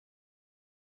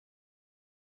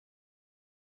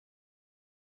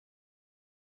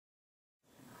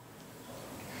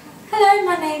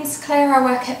name's Claire. I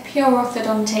work at Pure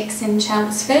Orthodontics in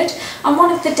Chelmsford. I'm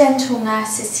one of the dental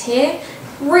nurses here.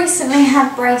 Recently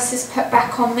had braces put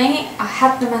back on me. I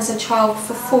had them as a child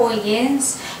for 4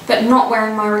 years, but not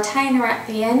wearing my retainer at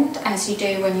the end, as you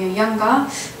do when you're younger.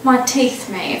 My teeth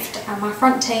moved and my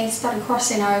front teeth started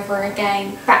crossing over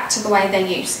again, back to the way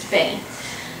they used to be.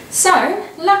 So,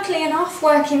 luckily enough,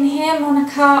 working here,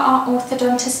 Monica, our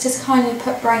orthodontist, has kindly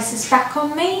put braces back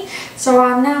on me. So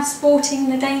I'm now sporting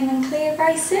the Damon Clear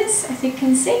braces, as you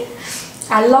can see.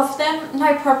 I love them,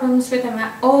 no problems with them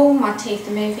at all. My teeth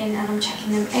are moving and I'm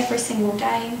checking them every single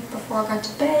day before I go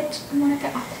to bed and when I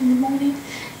get up in the morning.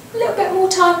 A little bit more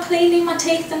time cleaning my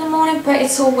teeth in the morning, but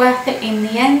it's all worth it in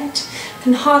the end.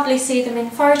 Can hardly see them in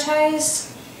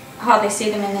photos, hardly see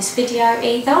them in this video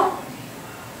either.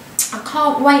 I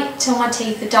can't wait till my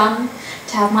teeth are done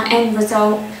to have my end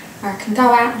result where I can go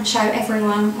out and show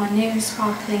everyone my new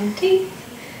sparkling teeth.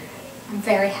 I'm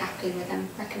very happy with them,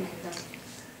 recommend them.